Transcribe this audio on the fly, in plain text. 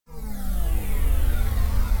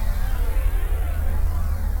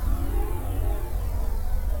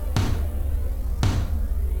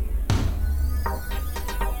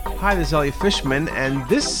Hi, this is Elliot Fishman, and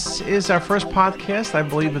this is our first podcast, I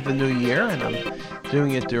believe, of the new year, and I'm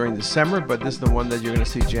doing it during December, but this is the one that you're going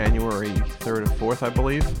to see January 3rd or 4th, I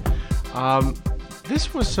believe.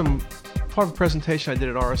 This was part of a presentation I did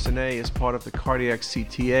at RSNA as part of the cardiac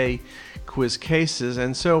CTA quiz cases,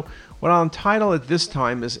 and so what I'll entitle it this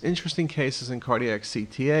time is Interesting Cases in Cardiac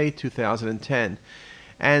CTA 2010.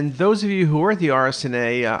 And those of you who were at the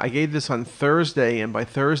RSNA, I gave this on Thursday, and by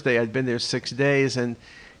Thursday I'd been there 6 days, and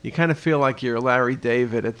you kind of feel like you're Larry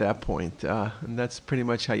David at that point, and that's pretty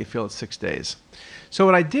much how you feel at 6 days. So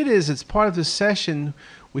what I did is, as part of this session,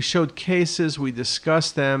 we showed cases, we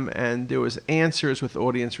discussed them, and there was answers with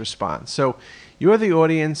audience response. So you're the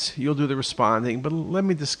audience, you'll do the responding, but let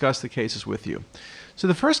me discuss the cases with you. So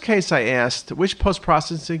the first case I asked, which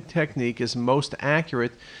post-processing technique is most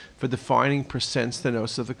accurate for defining percent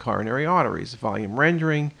stenosis of the coronary arteries? Volume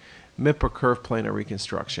rendering, MIP, or curved planar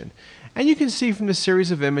reconstruction. And you can see from the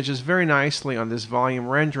series of images very nicely on this volume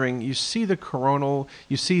rendering, you see the coronal,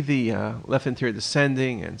 you see the left anterior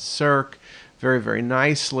descending and circ very, very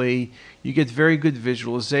nicely. You get very good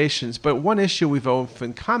visualizations, but one issue we've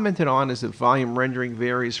often commented on is that volume rendering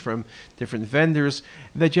varies from different vendors,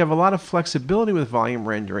 that you have a lot of flexibility with volume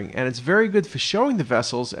rendering, and it's very good for showing the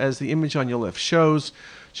vessels, as the image on your left shows,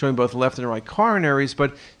 showing both left and right coronaries,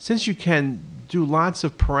 but since you can do lots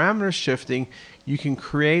of parameter shifting, you can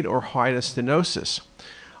create or hide a stenosis.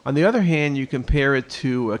 On the other hand, you compare it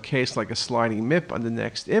to a case like a sliding MIP on the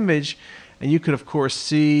next image, and you could of course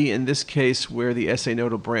see in this case where the SA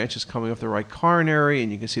nodal branch is coming off the right coronary,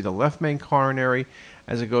 and you can see the left main coronary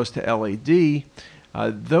as it goes to LAD.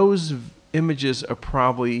 Those images are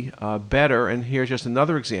probably better, and here's just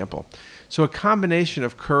another example. So a combination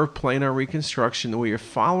of curved planar reconstruction where you're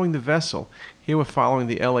following the vessel. Here we're following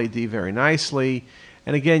the LAD very nicely.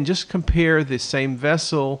 And again, just compare the same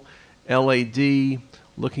vessel, LAD,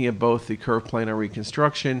 looking at both the curved planar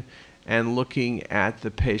reconstruction and looking at the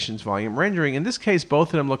patient's volume rendering. In this case, both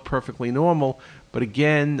of them look perfectly normal, but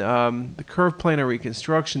again, the curved planar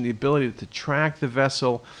reconstruction, the ability to track the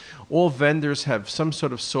vessel, all vendors have some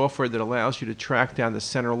sort of software that allows you to track down the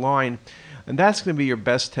center line, and that's going to be your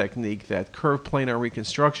best technique, that curved planar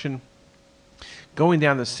reconstruction, going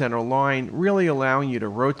down the center line, really allowing you to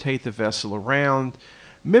rotate the vessel around.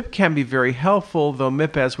 MIP can be very helpful, though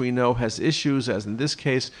MIP, as we know, has issues, as in this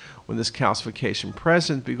case, when there's calcification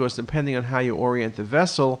present, because depending on how you orient the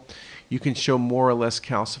vessel, you can show more or less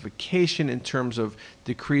calcification in terms of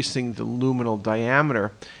decreasing the luminal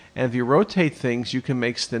diameter. And if you rotate things, you can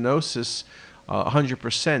make stenosis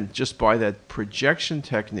 100% just by that projection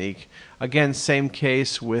technique. Again, same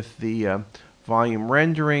case with the volume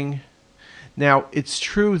rendering. Now, it's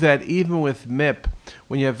true that even with MIP,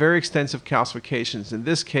 when you have very extensive calcifications, in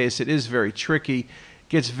this case, it is very tricky. It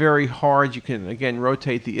gets very hard. You can, again,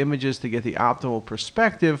 rotate the images to get the optimal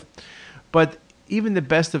perspective, but even the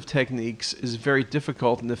best of techniques is very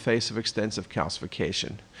difficult in the face of extensive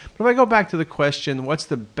calcification. But if I go back to the question, what's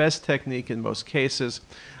the best technique in most cases,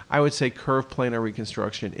 I would say curved planar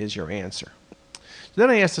reconstruction is your answer. So then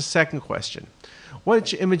I asked the second question.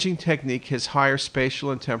 Which imaging technique has higher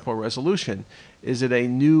spatial and temporal resolution? Is it a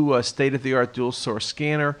new state-of-the-art dual-source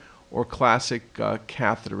scanner or classic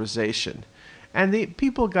catheterization? And the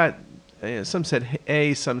people got, some said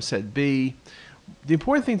A, some said B. The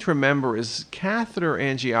important thing to remember is catheter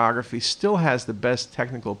angiography still has the best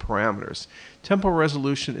technical parameters. Temporal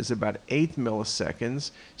resolution is about 8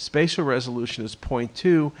 milliseconds, spatial resolution is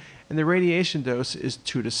 0.2, and the radiation dose is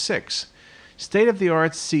 2 to 6.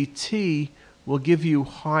 State-of-the-art CT will give you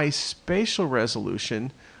high spatial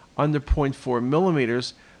resolution under 0.4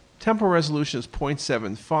 millimeters. Temporal resolution is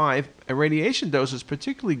 0.75. A radiation dose is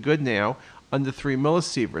particularly good now under 3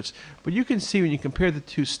 millisieverts. But you can see when you compare the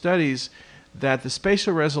two studies that the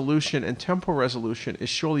spatial resolution and temporal resolution is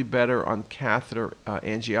surely better on catheter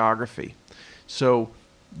angiography. So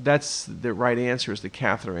that's the right answer, is the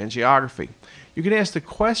catheter angiography. You can ask the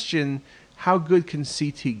question, how good can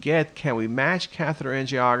CT get? Can we match catheter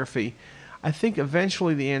angiography? I think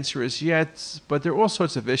eventually the answer is yes, but there are all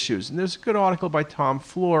sorts of issues. And there's a good article by Tom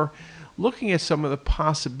Floor looking at some of the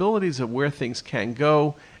possibilities of where things can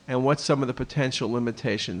go and what some of the potential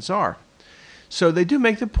limitations are. So they do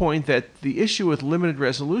make the point that the issue with limited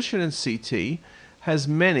resolution in CT has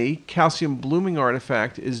many. Calcium blooming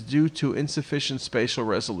artifact is due to insufficient spatial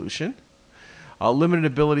resolution. A limited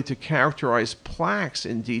ability to characterize plaques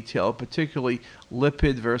in detail, particularly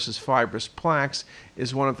lipid versus fibrous plaques,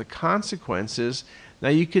 is one of the consequences. Now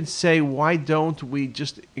you could say, why don't we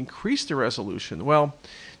just increase the resolution? Well,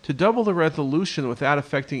 to double the resolution without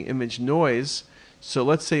affecting image noise, So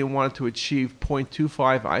let's say you wanted to achieve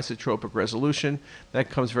 0.25 isotropic resolution.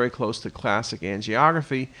 That comes very close to classic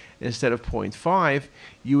angiography. Instead of 0.5,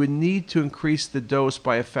 you would need to increase the dose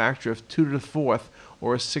by a factor of 2 to the fourth,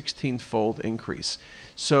 or a 16-fold increase.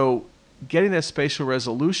 So getting that spatial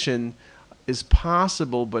resolution is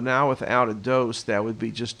possible, but now without a dose, that would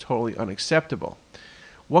be just totally unacceptable.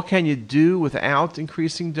 What can you do without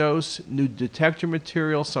increasing dose? New detector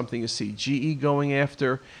material, something you see GE going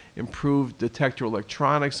after. Improved detector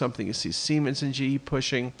electronics, something you see Siemens and GE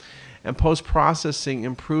pushing. And post-processing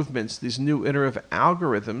improvements, these new iterative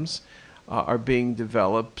algorithms are being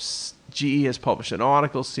developed. GE has published an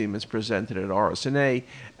article, Siemens presented it at RSNA,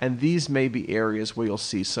 and these may be areas where you'll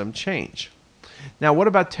see some change. Now, what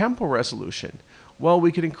about temporal resolution? Well,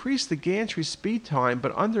 we could increase the gantry speed time,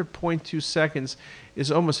 but under 0.2 seconds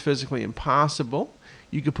is almost physically impossible.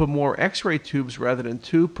 You could put more X-ray tubes rather than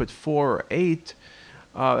 2, put 4 or 8.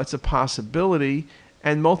 That's a possibility.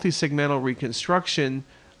 And multi-segmental reconstruction,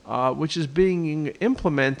 which is being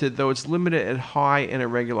implemented, though it's limited at high and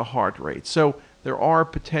irregular heart rate. So there are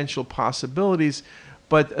potential possibilities,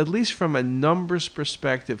 but at least from a numbers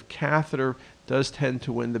perspective, catheter does tend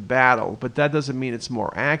to win the battle, but that doesn't mean it's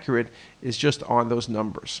more accurate. It's just on those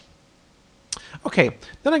numbers. Okay,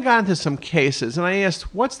 then I got into some cases, and I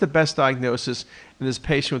asked, what's the best diagnosis in this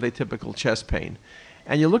patient with atypical chest pain?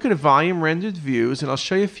 And you look at the volume rendered views, and I'll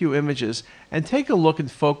show you a few images, and take a look and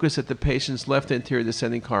focus at the patient's left anterior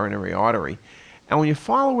descending coronary artery. And when you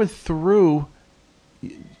follow it through,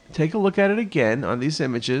 take a look at it again on these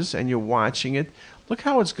images, and you're watching it. Look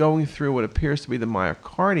how it's going through what appears to be the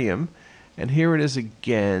myocardium. And here it is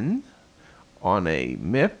again on a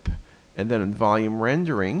MIP and then in volume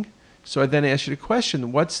rendering. So I then ask you the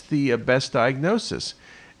question, what's the best diagnosis?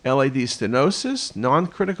 LAD stenosis,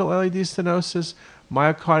 non-critical LAD stenosis,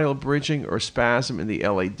 myocardial bridging, or spasm in the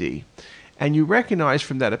LAD. And you recognize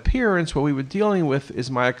from that appearance what we were dealing with is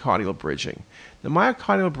myocardial bridging. The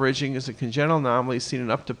myocardial bridging is a congenital anomaly seen in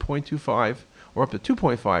up to 0.25 or up to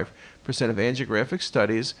 2.5% of angiographic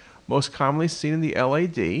studies, most commonly seen in the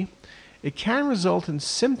LAD. It can result in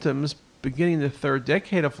symptoms beginning in the third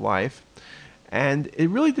decade of life, and it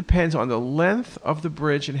really depends on the length of the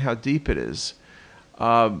bridge and how deep it is.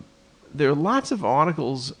 There are lots of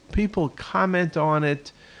articles, people comment on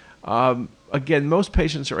it. Again, most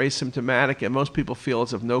patients are asymptomatic and most people feel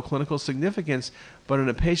it's of no clinical significance, but in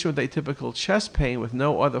a patient with atypical chest pain with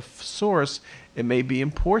no other source, it may be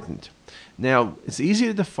important. Now, it's easy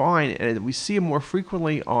to define, and we see it more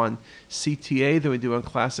frequently on CTA than we do on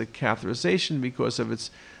classic catheterization because of its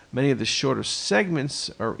many of the shorter segments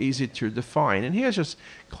are easy to define. And here's just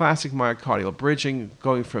classic myocardial bridging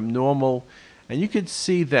going from normal. And you can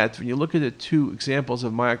see that when you look at the two examples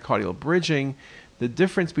of myocardial bridging, the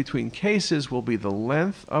difference between cases will be the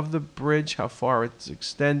length of the bridge, how far it's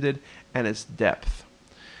extended, and its depth.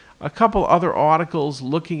 A couple other articles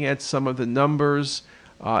looking at some of the numbers.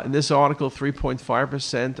 In this article,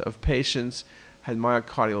 3.5% of patients had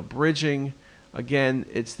myocardial bridging. Again,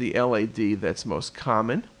 it's the LAD that's most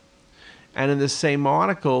common. And in the same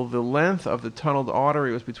article, the length of the tunneled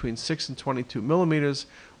artery was between 6 and 22 millimeters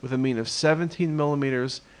with a mean of 17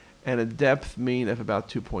 millimeters and a depth mean of about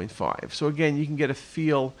 2.5. So again, you can get a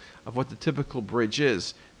feel of what the typical bridge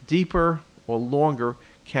is. Deeper or longer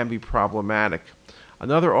can be problematic.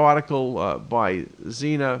 Another article by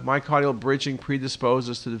Zena, myocardial bridging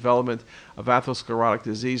predisposes to development of atherosclerotic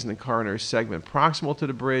disease in the coronary segment proximal to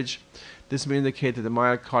the bridge. This may indicate that the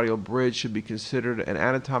myocardial bridge should be considered an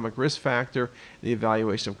anatomic risk factor in the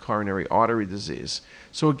evaluation of coronary artery disease.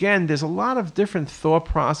 So again, there's a lot of different thought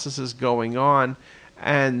processes going on.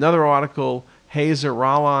 And another article, Hazer,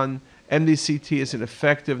 Rollon, MDCT is an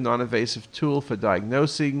effective non-invasive tool for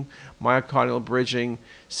diagnosing myocardial bridging.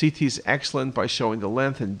 CT is excellent by showing the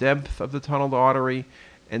length and depth of the tunneled artery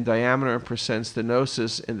and diameter and percent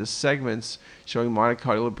stenosis in the segments, showing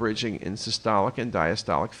myocardial bridging in systolic and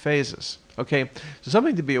diastolic phases. Okay, so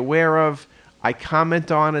something to be aware of. I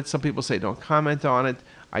comment on it. Some people say don't comment on it.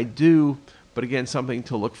 I do, but again, something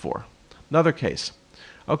to look for. Another case.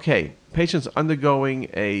 Okay, patients undergoing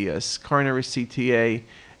a coronary CTA,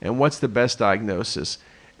 and what's the best diagnosis?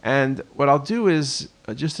 And what I'll do is,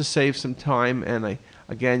 just to save some time, and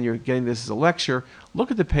again, you're getting this as a lecture, look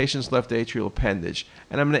at the patient's left atrial appendage.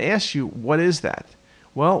 And I'm going to ask you, what is that?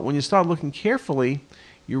 Well, when you start looking carefully,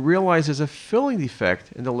 you realize there's a filling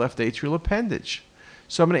defect in the left atrial appendage.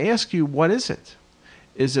 So I'm going to ask you, what is it?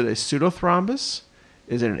 Is it a pseudothrombus?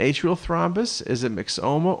 Is it an atrial thrombus? Is it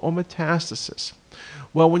myxoma or metastasis?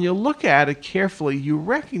 Well, when you look at it carefully, you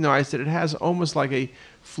recognize that it has almost like a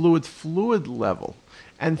fluid level.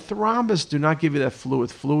 And thrombus do not give you that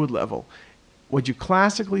fluid level. what you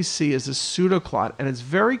classically see is a pseudoclot, and it's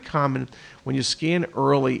very common when you scan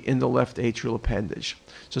early in the left atrial appendage.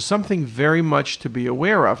 So something very much to be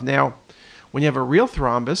aware of. Now, when you have a real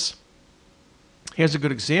thrombus, here's a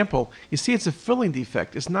good example. You see it's a filling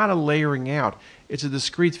defect. It's not a layering out. It's a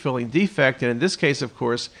discrete filling defect. And in this case, of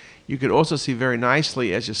course, you could also see very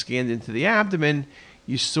nicely as you scanned into the abdomen,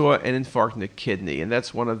 you saw an infarct in the kidney. And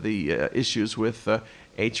that's one of the issues with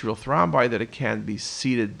atrial thrombi, that it can be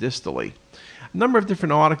seated distally. A number of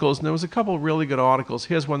different articles, and there was a couple of really good articles.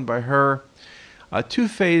 Here's one by her.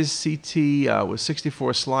 Two-phase CT with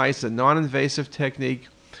 64 slides, a non-invasive technique,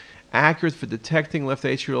 accurate for detecting left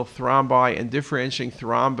atrial thrombi and differentiating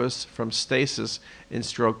thrombus from stasis in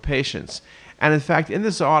stroke patients. And in fact, in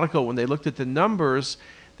this article, when they looked at the numbers,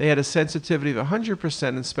 they had a sensitivity of 100%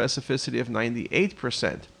 and specificity of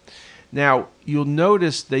 98%. Now, you'll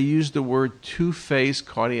notice they use the word two-phase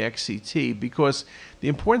cardiac CT, because the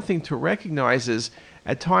important thing to recognize is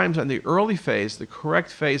at times on the early phase, the correct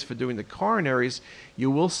phase for doing the coronaries,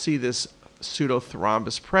 you will see this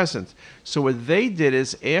pseudothrombus present. So what they did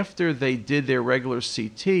is, after they did their regular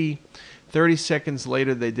CT, 30 seconds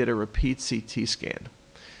later they did a repeat CT scan.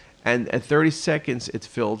 And at 30 seconds it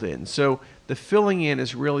filled in. So the filling in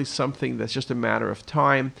is really something that's just a matter of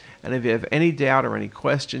time. And if you have any doubt or any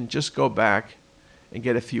question, just go back and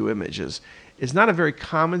get a few images. It's not a very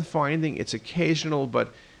common finding. It's occasional,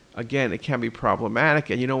 but again, it can be problematic,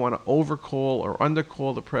 and you don't want to overcall or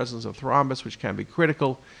undercall the presence of thrombus, which can be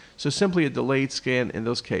critical. So simply a delayed scan in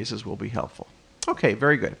those cases will be helpful. Okay,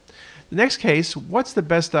 very good. The next case, what's the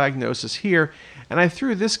best diagnosis here? And I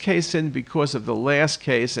threw this case in because of the last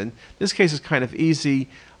case, and this case is kind of easy.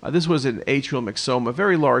 This was an atrial myxoma,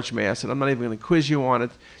 very large mass, and I'm not even going to quiz you on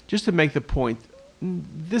it. Just to make the point,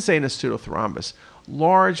 this ain't a pseudothrombus.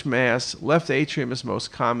 Large mass, left atrium is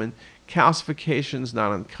most common. Calcifications,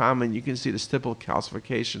 not uncommon. You can see the stipple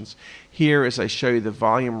calcifications here as I show you the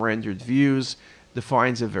volume rendered views.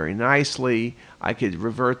 Defines it very nicely. I could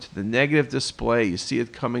revert to the negative display. You see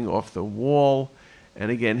it coming off the wall.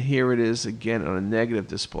 And again, here it is again on a negative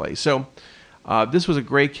display. So this was a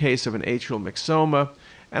great case of an atrial myxoma.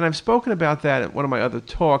 And I've spoken about that at one of my other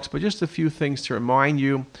talks, but just a few things to remind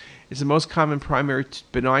you. It's the most common primary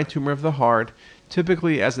benign tumor of the heart.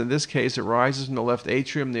 Typically, as in this case, it rises from the left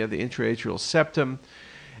atrium near the intraatrial septum.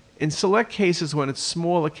 In select cases, when it's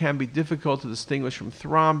small, it can be difficult to distinguish from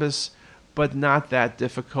thrombus, but not that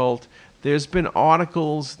difficult. There's been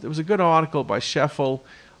articles, there was a good article by Scheffel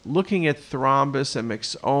looking at thrombus and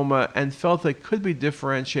myxoma and felt they could be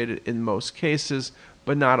differentiated in most cases,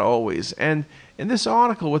 but not always. And in this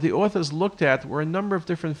article, what the authors looked at were a number of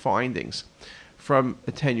different findings, from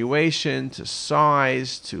attenuation to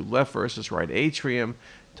size to left versus right atrium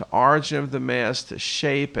to origin of the mass to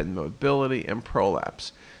shape and mobility and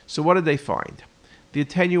prolapse. So what did they find? The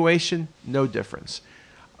attenuation, no difference.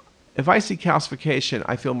 If I see calcification,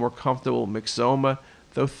 I feel more comfortable with myxoma,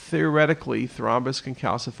 though theoretically thrombus can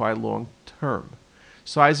calcify long term.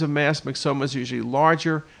 Size of mass, myxoma is usually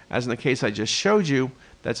larger, as in the case I just showed you.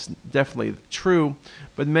 That's definitely true,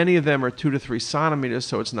 but many of them are 2 to 3 centimeters,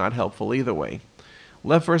 so it's not helpful either way.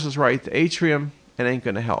 Left versus right atrium, it ain't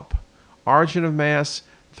going to help. Origin of mass,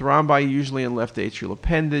 thrombi usually in left atrial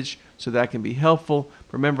appendage, so that can be helpful.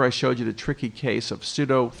 Remember, I showed you the tricky case of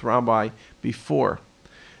pseudothrombi before.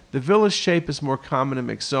 The villus shape is more common in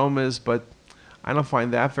myxomas, but I don't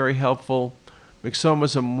find that very helpful.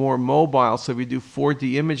 Myxomas are more mobile, so if you do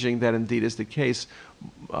 4D imaging, that indeed is the case.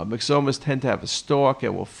 Myxomas tend to have a stalk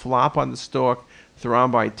and will flop on the stalk.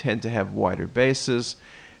 Thrombi tend to have wider bases.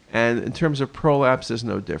 And in terms of prolapse, there's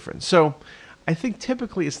no difference. So I think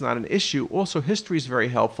typically it's not an issue. Also, history is very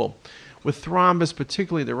helpful. With thrombus,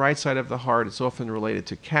 particularly the right side of the heart, it's often related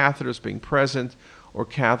to catheters being present or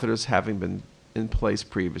catheters having been in place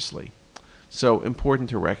previously. So important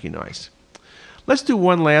to recognize. Let's do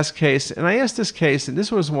one last case. And I asked this case, and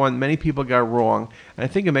this was one many people got wrong, and I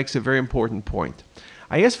think it makes a very important point.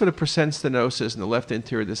 I asked for the percent stenosis in the left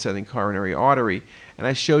anterior descending coronary artery, and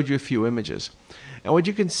I showed you a few images. And what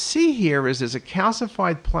you can see here is there's a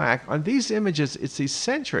calcified plaque. On these images, it's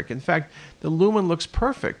eccentric. In fact, the lumen looks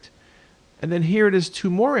perfect. And then here it is 2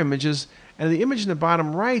 more images. And the image in the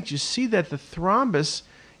bottom right, you see that the thrombus,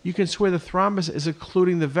 you can swear the thrombus is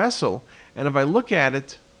occluding the vessel. And if I look at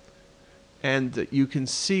it, and you can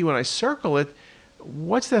see when I circle it,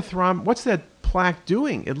 what's that plaque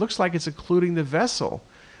doing? It looks like it's occluding the vessel.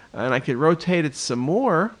 And I could rotate it some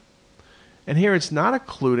more. And here it's not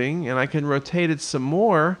occluding, and I can rotate it some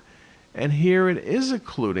more, and here it is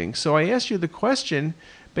occluding. So I asked you the question,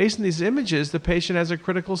 based on these images, the patient has a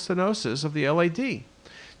critical stenosis of the LAD.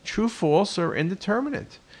 True, false, or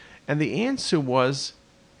indeterminate. And the answer was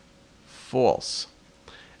false.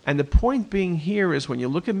 And the point being here is when you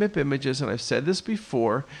look at MIP images, and I've said this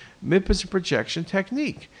before, MIP is a projection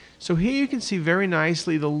technique. So here you can see very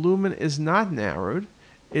nicely the lumen is not narrowed.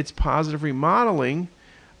 It's positive remodeling.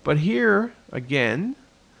 But here, again,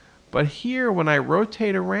 when I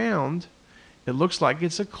rotate around, it looks like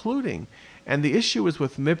it's occluding. And the issue is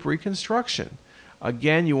with MIP reconstruction.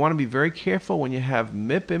 Again, you want to be very careful when you have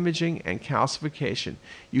MIP imaging and calcification.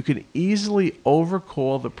 You can easily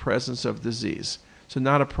overcall the presence of disease. So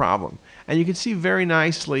not a problem. And you can see very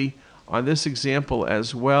nicely on this example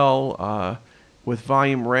as well with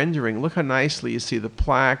volume rendering. Look how nicely you see the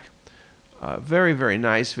plaque. Very, very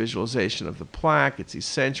nice visualization of the plaque. It's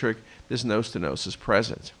eccentric. There's no stenosis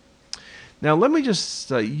present. Now let me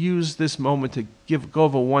just use this moment to go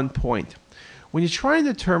over one point. When you try and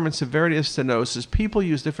determine severity of stenosis, people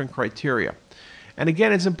use different criteria. And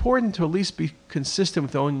again, it's important to at least be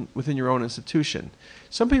consistent within your own institution.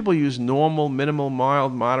 Some people use normal, minimal,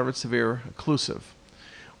 mild, moderate, severe, occlusive.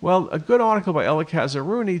 Well, a good article by Ella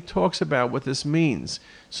Kazzaruni talks about what this means.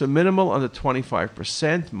 So minimal under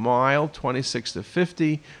 25%, mild 26 to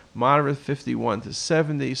 50, moderate 51 to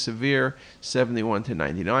 70, severe 71 to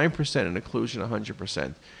 99%, and occlusion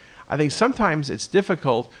 100%. I think sometimes it's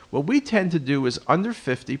difficult. What we tend to do is under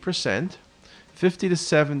 50%, 50 to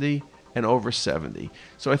 70, and over 70.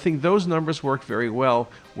 So I think those numbers work very well.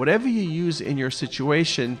 Whatever you use in your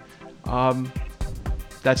situation,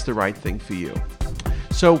 that's the right thing for you.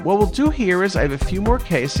 So what we'll do here is I have a few more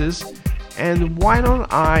cases, and why don't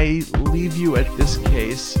I leave you at this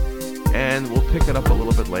case, and we'll pick it up a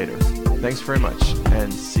little bit later. Thanks very much,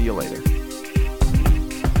 and see you later.